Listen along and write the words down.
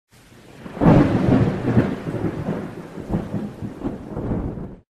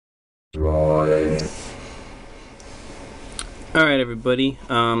Droid. Alright everybody,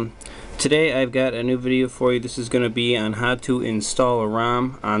 today I've got a new video for you. This is going to be on how to install a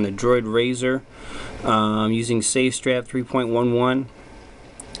ROM on the Droid Razr using SafeStrap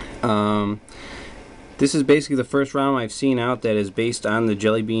 3.11. This is basically the first ROM I've seen out that is based on the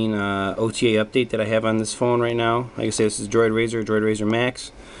Jelly Bean OTA update that I have on this phone right now. Like I said, this is Droid Razr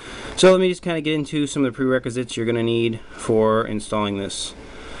Maxx. So let me just kind of get into some of the prerequisites you're going to need for installing this.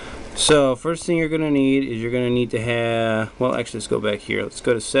 So first thing you're going to need is you're going to need to have, well actually let's go back here. Let's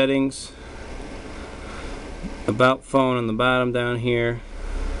go to settings, about phone on the bottom down here,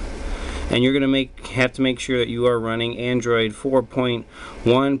 and you're going to have to make sure that you are running Android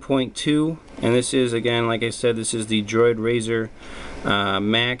 4.1.2, and this is, again, like I said, this is the Droid Razr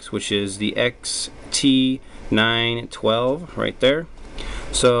Maxx, which is the XT912 right there.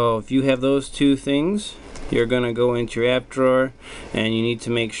 So if you have those two things, you're going to go into your app drawer and you need to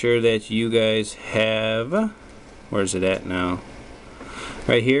make sure that you guys have, where's it at now?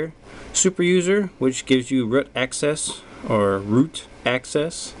 Right here, Super User, which gives you root access.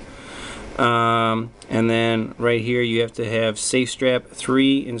 And then right here you have to have SafeStrap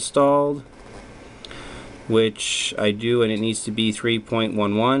 3 installed, which I do, and it needs to be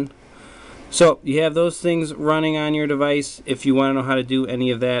 3.11. So you have those things running on your device. If you want to know how to do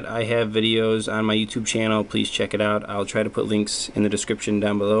any of that, I have videos on my YouTube channel. Please check it out. I'll try to put links in the description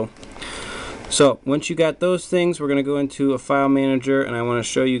down below. So once you got those things, we're going to go into a file manager, and I want to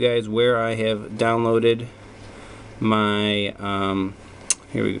show you guys where I have downloaded my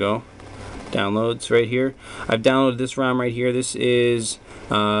here we go, downloads right here. I've downloaded this ROM right here. This is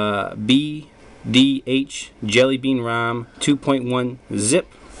BDH JB ROM 2.1 zip.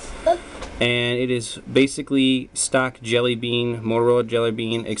 And it is basically stock Jelly Bean, Motorola Jelly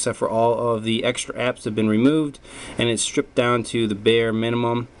Bean, except for all of the extra apps have been removed, and it's stripped down to the bare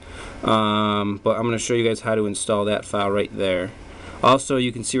minimum. But I'm going to show you guys how to install that file right there. Also,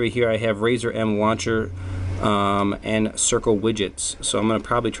 you can see right here I have Razr M launcher and circle widgets. So I'm going to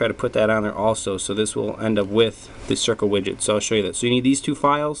probably try to put that on there also. So this will end up with the circle widget. So I'll show you that. So you need these two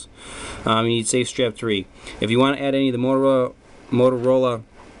files. You need SafeStrap 3. If you want to add any of the Motorola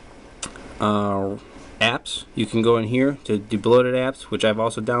apps, you can go in here to the bloated apps, which I've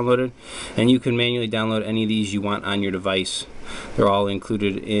also downloaded, and you can manually download any of these you want on your device. They're all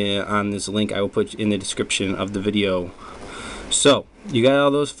included on this link I will put in the description of the video. So you got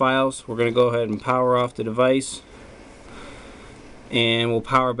all those files. We're going to go ahead and power off the device, and we'll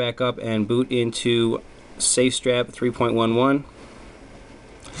power back up and boot into SafeStrap 3.11,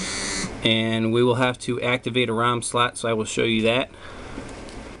 and we will have to activate a ROM slot, so I will show you that.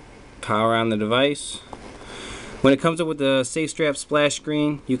 Power on the device. When it comes up with the SafeStrap splash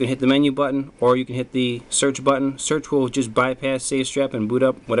screen, you can hit the menu button or you can hit the search button. Search will just bypass SafeStrap and boot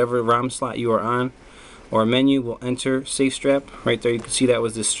up whatever ROM slot you are on, or menu will enter SafeStrap. Right there you can see that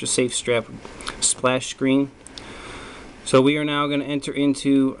was the SafeStrap splash screen. So we are now going to enter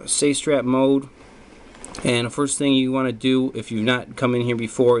into SafeStrap mode. And the first thing you want to do, if you've not come in here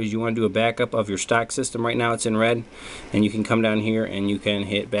before, is you want to do a backup of your stock system. Right now it's in red, and you can come down here and you can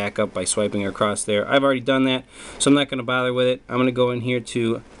hit backup by swiping across there. I've already done that, so I'm not going to bother with it. I'm going to go in here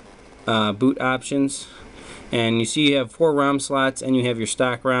to boot options, and you see you have 4 ROM slots and you have your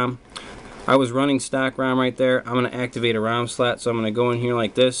stock ROM. I was running stock ROM right there. I'm going to activate a ROM slot, so I'm going to go in here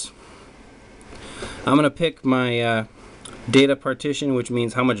like this. I'm going to pick my data partition, which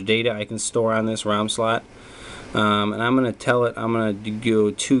means how much data I can store on this ROM slot, and I'm going to tell it I'm going to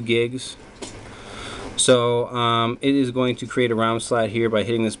go 2 gigs. So it is going to create a ROM slot here by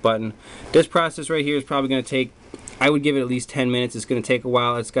hitting this button. This process right here is probably going to take, I would give it at least 10 minutes. It's going to take a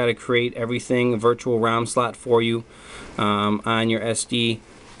while. It's got to create everything, a virtual ROM slot for you on your SD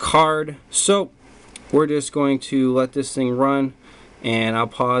card. So we're just going to let this thing run, and I'll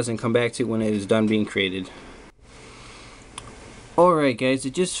pause and come back to it when it is done being created. Alright guys,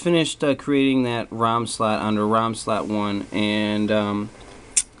 it just finished creating that ROM slot under ROM slot 1, and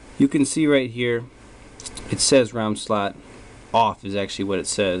you can see right here it says ROM slot off is actually what it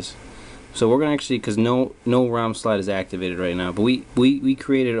says. So we're gonna actually, because no ROM slot is activated right now, but we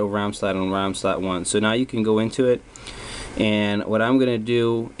created a ROM slot on ROM slot 1. So now you can go into it, and what I'm gonna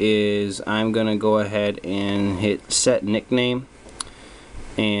do is I'm gonna go ahead and hit set nickname,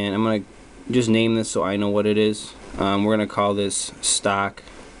 and I'm gonna just name this so I know what it is. We're going to call this stock,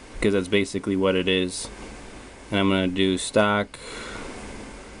 because that's basically what it is. And I'm going to do stock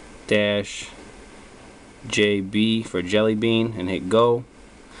dash JB for Jelly Bean and hit go.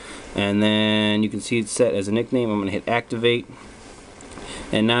 And then you can see it's set as a nickname. I'm going to hit activate.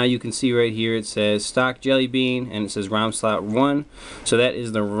 and now you can see right here it says stock Jelly Bean and it says ROM slot 1. So that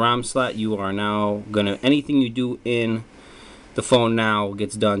is the ROM slot. You are now gonna, anything you do in the phone now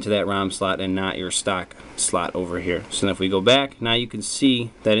gets done to that ROM slot and not your stock slot over here. So if we go back, now you can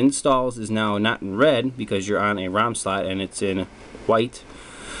see that installs is now not in red because you're on a ROM slot and it's in white.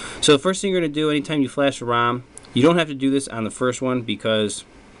 So the first thing you're going to do anytime you flash a ROM, you don't have to do this on the first one because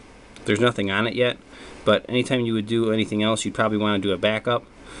there's nothing on it yet, but anytime you would do anything else, you'd probably want to do a backup,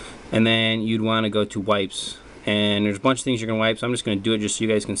 and then you'd want to go to wipes, and there's a bunch of things you're going to wipe, so I'm just going to do it just so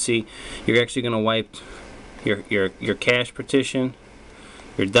you guys can see. You're actually going to wipe your cache partition,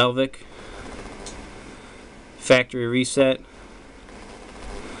 your Delvic, factory reset,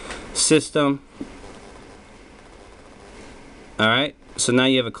 system. Alright, so now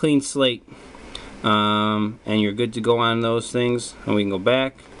you have a clean slate, and you're good to go on those things. And we can go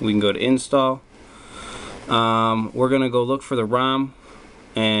back, we can go to install. We're going to go look for the ROM,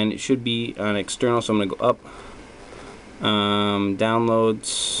 and it should be on external, so I'm going to go up,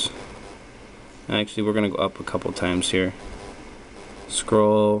 downloads. Actually, we're going to go up a couple times here.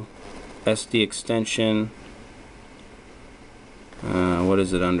 Scroll, SD extension. What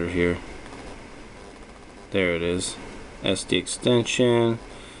is it under here? There it is. SD extension,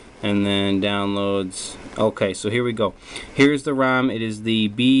 and then downloads. Okay, so here we go. Here's the ROM. It is the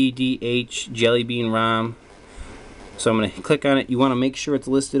BDH Jelly Bean ROM. So I'm going to click on it. You want to make sure it's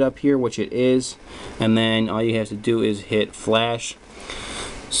listed up here, which it is, and then all you have to do is hit flash.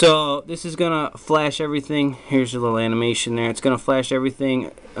 So this is going to flash everything. Here's a little animation there. It's going to flash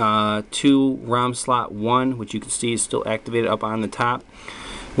everything to ROM slot 1, which you can see is still activated up on the top.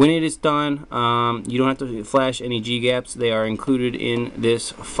 When it is done, you don't have to flash any G-gaps. They are included in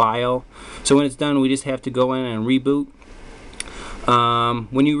this file. So when it's done, we just have to go in and reboot.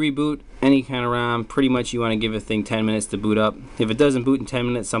 When you reboot any kind of ROM, pretty much you want to give a thing 10 minutes to boot up. If it doesn't boot in 10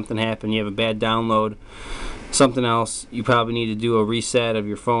 minutes, something happened, you have a bad download, something else, you probably need to do a reset of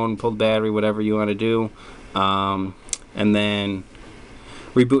your phone, pull the battery, whatever you want to do, and then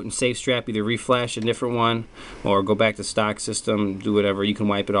reboot and safe strap, either reflash a different one or go back to stock system, do whatever. You can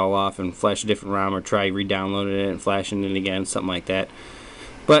wipe it all off and flash a different ROM, or try re-downloading it and flashing it again, something like that.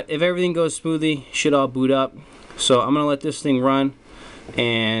 But if everything goes smoothly, it should all boot up. So I'm going to let this thing run,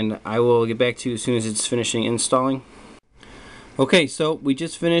 and I will get back to you as soon as it's finishing installing. Okay, so we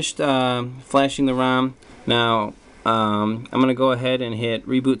just finished flashing the ROM. Now I'm going to go ahead and hit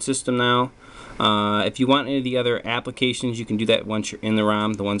reboot system now. If you want any of the other applications, you can do that once you're in the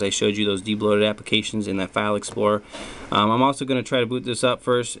ROM, the ones I showed you, those debloated applications in that File Explorer. I'm also going to try to boot this up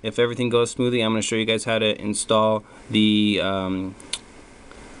first. If everything goes smoothly, I'm going to show you guys how to install the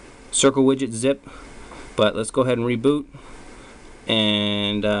Circle Widget zip. But let's go ahead and reboot,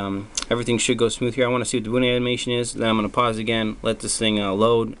 and everything should go smooth here. I want to see what the boot animation is. Then I'm going to pause again, let this thing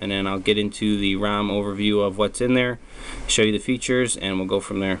load, and then I'll get into the ROM overview of what's in there, show you the features, and we'll go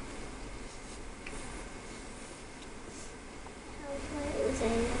from there.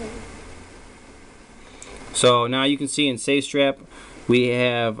 So now you can see in Safe Strap we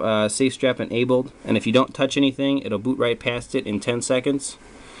have Safe Strap enabled, and if you don't touch anything, it'll boot right past it in 10 seconds.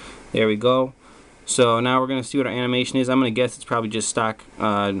 There we go. So now we're going to see what our animation is. I'm going to guess it's probably just stock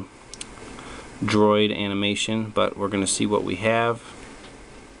Droid animation, but we're going to see what we have.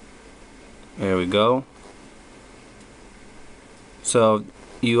 There we go. So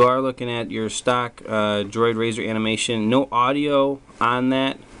you are looking at your stock Droid Razr animation. No audio on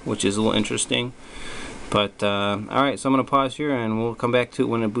that, which is a little interesting. But alright, so I'm going to pause here and we'll come back to it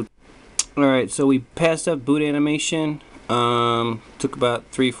when it boots. Alright, so we passed up boot animation. Took about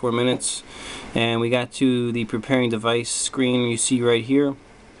 3-4 minutes, and we got to the preparing device screen you see right here,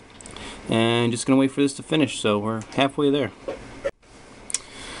 and just gonna wait for this to finish. So we're halfway there.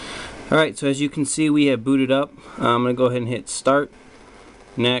 Alright, so as you can see, we have booted up. I'm gonna go ahead and hit start,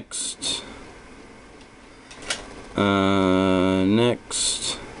 next,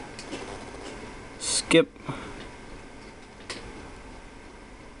 next, skip,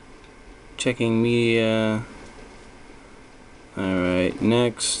 checking media. Alright,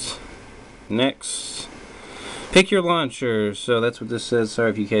 next, next. Pick your launcher. So that's what this says.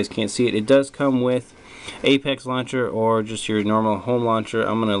 Sorry if you guys can't see it. It does come with Apex launcher or just your normal home launcher.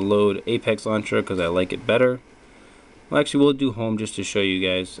 I'm going to load Apex launcher because I like it better. Well, actually, we'll do home just to show you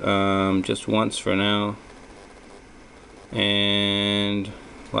guys. Just once for now. And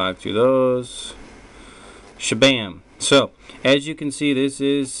log through those. Shabam. So, as you can see, this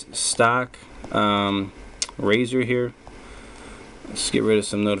is stock Razr here. Let's get rid of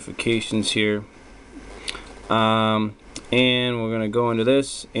some notifications here. and we're going to go into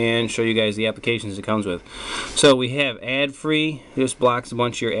this and show you guys the applications it comes with. So we have ad free. This blocks a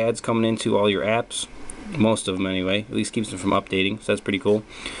bunch of your ads coming into all your apps, most of them anyway, at least keeps them from updating, so that's pretty cool.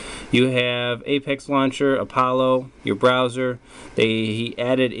 You have Apex Launcher, Apollo, your browser. He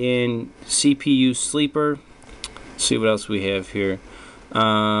added in CPU sleeper. Let's see what else we have here. You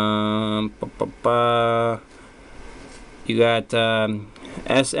got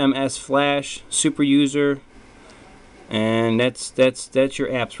SMS Flash, Super User, and that's your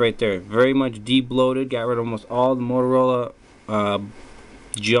apps right there. Very much de-bloated. Got rid of almost all the Motorola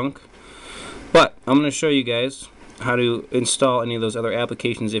junk. But I'm going to show you guys how to install any of those other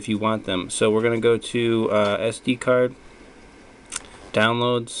applications if you want them. So we're going to go to SD card,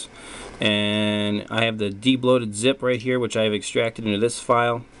 downloads, and I have the de-bloated zip right here, which I have extracted into this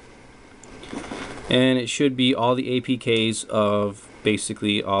file. And it should be all the APKs of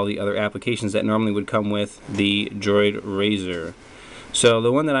basically all the other applications that normally would come with the Droid Razr. So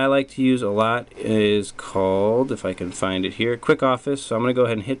the one that I like to use a lot is called, if I can find it here, Quick Office. So I'm going to go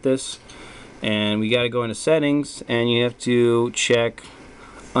ahead and hit this. And we got to go into settings, and you have to check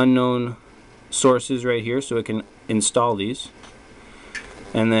unknown sources right here so it can install these.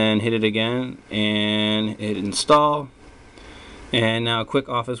 And then hit it again and hit install, and now Quick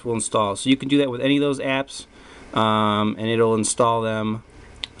Office will install. So you can do that with any of those apps, and it'll install them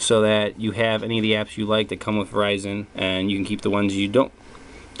so that you have any of the apps you like that come with Verizon, and you can keep the ones you don't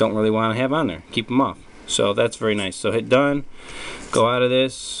really want to have on there. Keep them off. So that's very nice. So hit done, go out of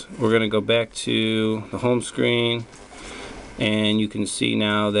this. We're going to go back to the home screen, and you can see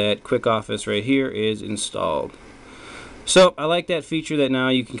now that Quick Office right here is installed. So I like that feature that now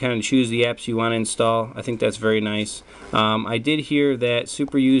you can kind of choose the apps you want to install. I think that's very nice. I did hear that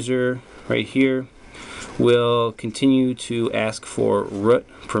Super User right here will continue to ask for root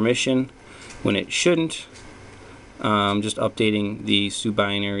permission when it shouldn't. Just updating the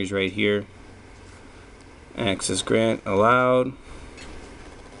subinaries right here. Access grant allowed.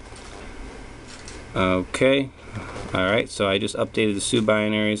 Okay. Alright, so I just updated the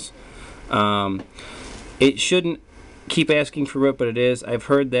subinaries. It shouldn't keep asking for root, but it is. I've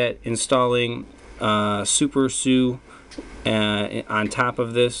heard that installing Super Su on top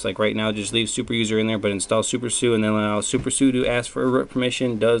of this, like right now, just leave Super User in there, but install Super Su and then allow Super Su to ask for a root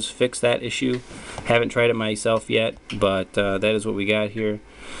permission does fix that issue. Haven't tried it myself yet, but that is what we got here.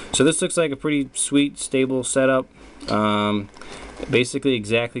 So this looks like a pretty sweet, stable setup. Basically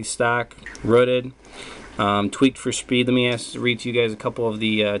exactly stock, rooted, tweaked for speed. Let me read to you guys a couple of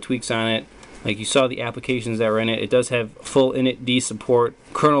the tweaks on it. Like you saw the applications that were in it. It does have full init support,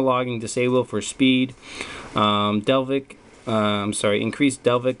 kernel logging disabled for speed, increased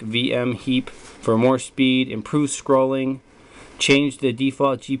Delvic VM heap for more speed, improved scrolling, changed the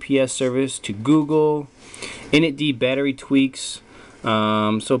default GPS service to Google, init battery tweaks.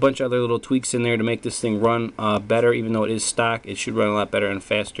 So a bunch of other little tweaks in there to make this thing run better. Even though it is stock, it should run a lot better and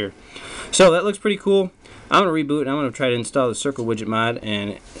faster. So that looks pretty cool. I'm going to reboot and I'm going to try to install the circle widget mod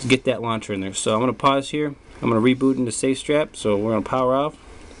and get that launcher in there. So I'm going to pause here. I'm going to reboot into SafeStrap. So we're going to power off,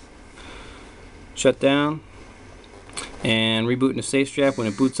 shut down, and reboot into SafeStrap. When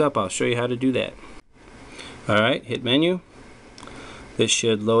it boots up, I'll show you how to do that. Alright, hit menu. This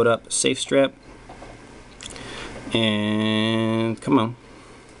should load up SafeStrap. And come on.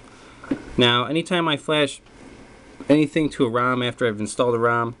 Now, anytime I flash anything to a ROM after I've installed a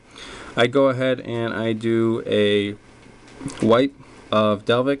ROM, I go ahead and I do a wipe of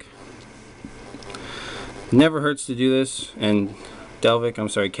Delvic. Never hurts to do this, and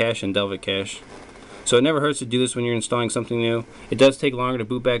cache and Delvic cache. So it never hurts to do this when you're installing something new. It does take longer to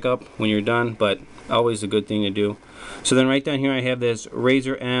boot back up when you're done, but always a good thing to do. So then right down here I have this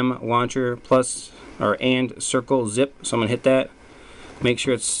Razr M launcher plus and circle zip. So I'm gonna hit that. Make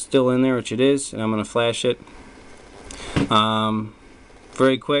sure it's still in there, which it is, and I'm gonna flash it.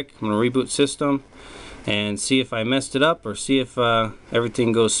 Very quick. I'm gonna reboot system and see if I messed it up or see if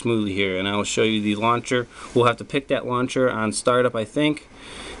everything goes smoothly here. And I will show you the launcher. We'll have to pick that launcher on startup, I think,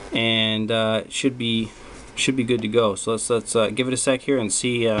 and it should be good to go. So let's give it a sec here and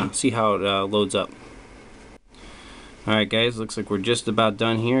see how it loads up. Alright guys, looks like we're just about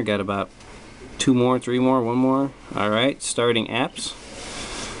done here. Got about 2 more, 3 more, 1 more. Alright, starting apps.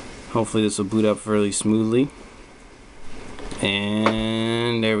 Hopefully this will boot up fairly smoothly.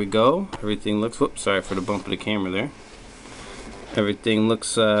 And there we go. Everything looks, whoops, sorry for the bump of the camera there. Everything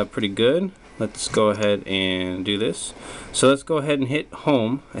looks pretty good. Let's go ahead and do this. So let's go ahead and hit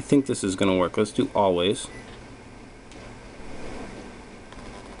home. I think this is going to work. Let's do always.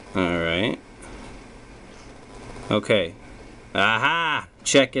 Alright. Okay. Aha!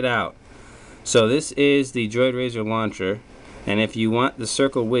 Check it out. So this is the Droid Razr launcher, and if you want the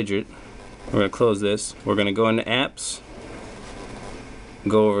circle widget, we're going to close this. We're going to go into apps,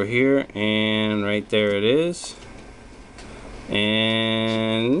 go over here, and right there it is.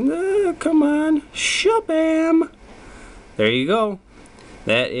 And come on, shabam! There you go.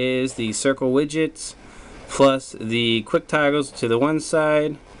 That is the circle widgets plus the quick toggles to the one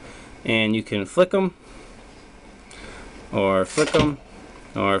side, and you can flick them or flick them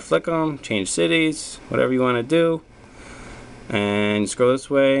or flick them, change cities, whatever you want to do, and scroll this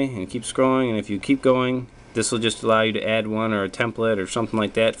way and keep scrolling. And if you keep going, this will just allow you to add one or a template or something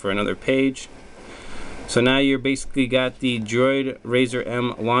like that for another page. So now you're basically got the Droid Razr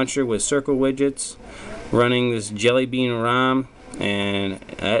M launcher with circle widgets running this Jelly Bean ROM, and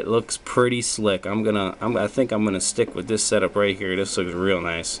that looks pretty slick. I think I'm gonna stick with this setup right here. This looks real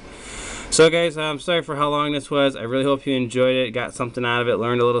nice. So guys, I'm sorry for how long this was. I really hope you enjoyed it, got something out of it,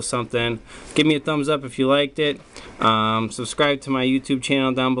 learned a little something. Give me a thumbs up if you liked it. Subscribe to my YouTube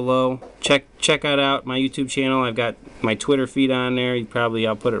channel down below. Check out my YouTube channel. I've got my Twitter feed on there.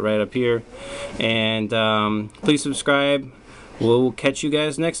 I'll put it right up here. And please subscribe. We'll catch you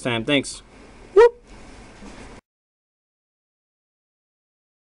guys next time. Thanks.